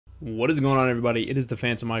What is going on, everybody? It is the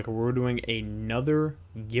Phantom Michael. We're doing another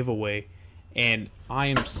giveaway, and I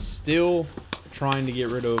am still trying to get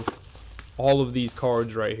rid of all of these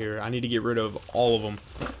cards right here. I need to get rid of all of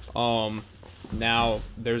them. Now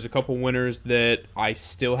there's a couple winners that I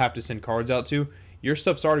still have to send cards out to. Your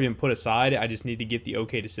stuff's already been put aside. I just need to get the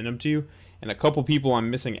okay to send them to you, and a couple people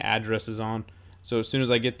I'm missing addresses on. So as soon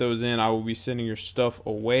as I get those in, I will be sending your stuff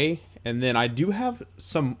away. And then I do have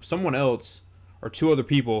someone else or two other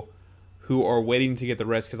people who are waiting to get the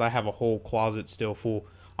rest because I have a whole closet still full.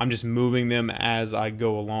 I'm just moving them as I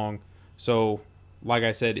go along. So like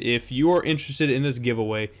I said, if you are interested in this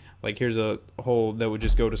giveaway, like here's a hole that would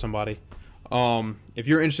just go to somebody. If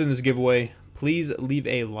you're interested in this giveaway, please leave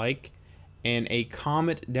a like and a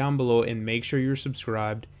comment down below and make sure you're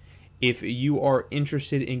subscribed. If you are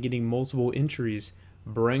interested in getting multiple entries,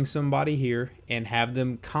 bring somebody here and have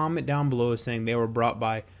them comment down below saying they were brought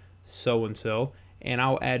by so-and-so, and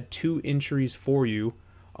I'll add 2 entries for you.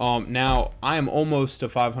 Now, I am almost to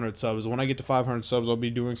 500 subs. When I get to 500 subs, I'll be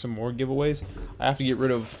doing some more giveaways. I have to get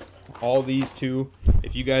rid of all these too.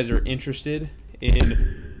 If you guys are interested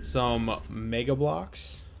in some Mega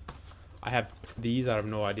Blocks, I have these. I have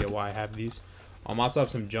no idea why I have these. I also have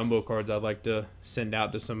some jumbo cards I'd like to send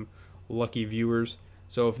out to some lucky viewers.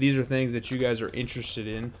 So if these are things that you guys are interested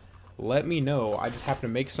in, let me know. I just have to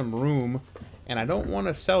make some room, and I don't want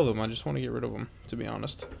to sell them. I just want to get rid of them, to be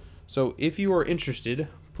honest. So if you are interested,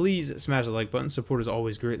 please smash the like button. Support is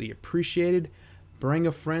always greatly appreciated. Bring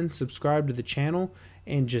a friend, subscribe to the channel,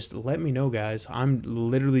 and just let me know, guys. I'm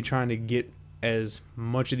literally trying to get as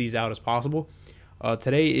much of these out as possible.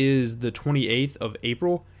 Today is the 28th of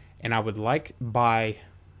April, and I would like by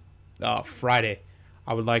Friday,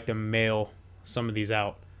 I would like to mail some of these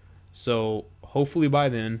out. So hopefully by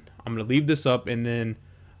then, I'm going to leave this up, and then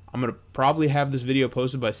I'm going to probably have this video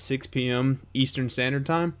posted by 6 p.m. Eastern Standard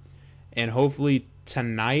Time. And hopefully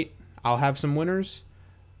tonight I'll have some winners.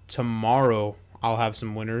 Tomorrow I'll have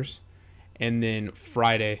some winners. And then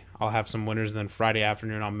Friday I'll have some winners. And then Friday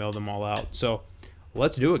afternoon I'll mail them all out. So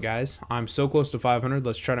let's do it, guys. I'm so close to 500.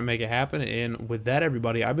 Let's try to make it happen. And with that,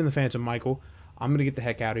 everybody, I've been the Phantom Michael. I'm going to get the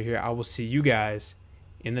heck out of here. I will see you guys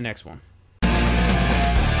in the next one.